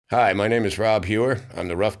Hi, my name is Rob Heuer. I'm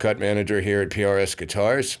the rough cut manager here at PRS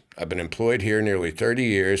Guitars. I've been employed here nearly 30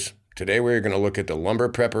 years. Today we're going to look at the lumber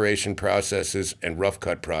preparation processes and rough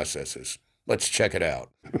cut processes. Let's check it out.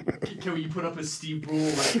 Can we put up a Steve Brule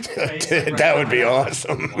face? That would be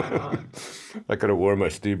awesome. I could have worn my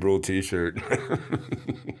Steve Brule t-shirt.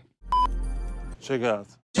 Check it out.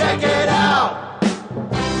 Check it out!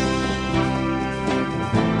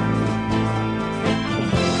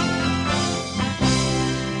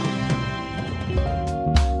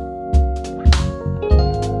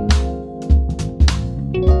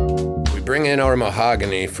 Bring in our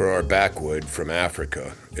mahogany for our backwood from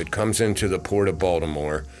Africa. It comes into the port of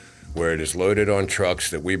Baltimore, where it is loaded on trucks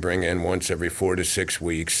that we bring in once every 4 to 6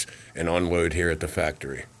 weeks and unload here at the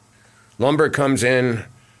factory. Lumber comes in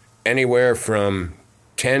anywhere from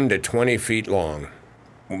 10 to 20 feet long.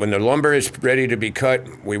 When the lumber is ready to be cut,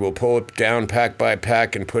 we will pull it down pack by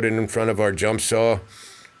pack and put it in front of our jump saw,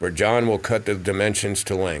 where John will cut the dimensions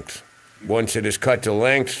to length. Once it is cut to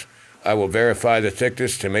length, I will verify the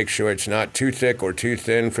thickness to make sure it's not too thick or too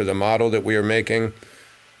thin for the model that we are making,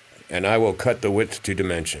 and I will cut the width to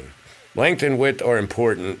dimension. Length and width are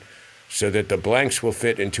important so that the blanks will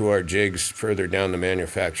fit into our jigs further down the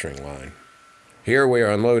manufacturing line. Here we are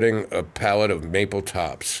unloading a pallet of maple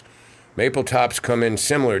tops. Maple tops come in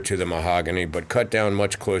similar to the mahogany, but cut down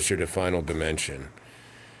much closer to final dimension.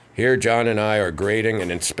 Here John and I are grading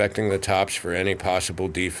and inspecting the tops for any possible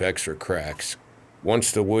defects or cracks.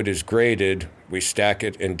 Once the wood is graded, we stack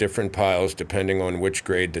it in different piles depending on which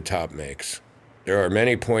grade the top makes. There are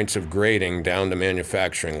many points of grading down the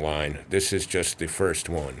manufacturing line. This is just the first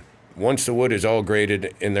one. Once the wood is all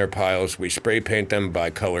graded in their piles, we spray paint them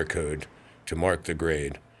by color code to mark the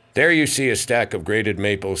grade. There you see a stack of graded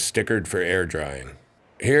maples stickered for air drying.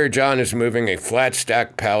 Here John is moving a flat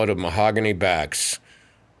stack pallet of mahogany backs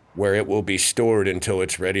where it will be stored until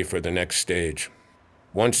it's ready for the next stage.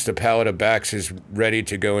 Once the pallet of backs is ready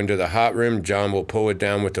to go into the hot room, John will pull it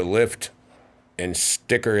down with a lift and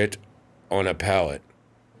sticker it on a pallet.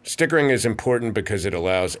 Stickering is important because it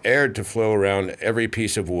allows air to flow around every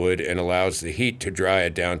piece of wood and allows the heat to dry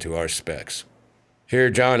it down to our specs. Here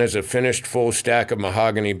John has a finished full stack of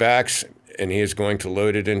mahogany backs, and he is going to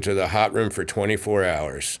load it into the hot room for 24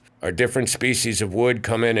 hours. Our different species of wood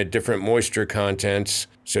come in at different moisture contents,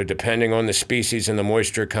 so depending on the species and the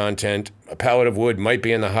moisture content, a pallet of wood might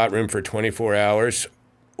be in the hot room for 24 hours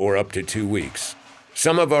or up to 2 weeks.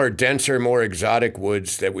 Some of our denser, more exotic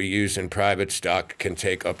woods that we use in private stock can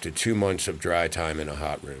take up to 2 months of dry time in a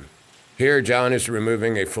hot room. Here, John is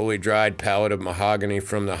removing a fully dried pallet of mahogany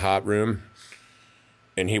from the hot room,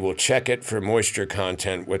 and he will check it for moisture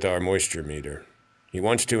content with our moisture meter. He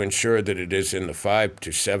wants to ensure that it is in the 5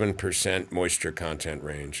 to 7% moisture content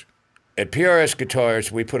range. At PRS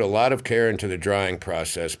Guitars, we put a lot of care into the drying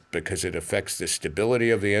process because it affects the stability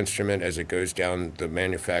of the instrument as it goes down the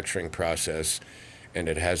manufacturing process, and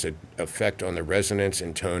it has an effect on the resonance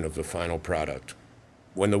and tone of the final product.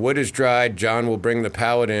 When the wood is dried, John will bring the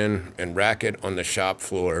pallet in and rack it on the shop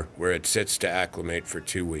floor where it sits to acclimate for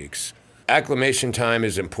 2 weeks. Acclimation time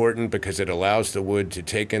is important because it allows the wood to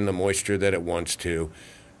take in the moisture that it wants to,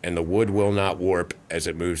 and the wood will not warp as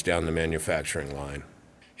it moves down the manufacturing line.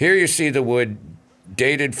 Here you see the wood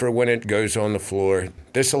dated for when it goes on the floor.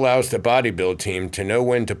 This allows the body build team to know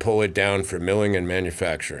when to pull it down for milling and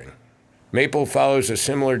manufacturing. Maple follows a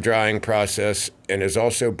similar drying process and is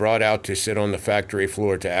also brought out to sit on the factory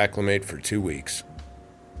floor to acclimate for 2 weeks.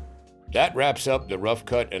 That wraps up the rough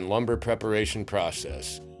cut and lumber preparation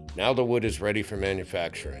process. Now the wood is ready for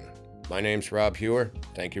manufacturing. My name's Rob Heuer.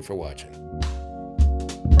 Thank you for watching.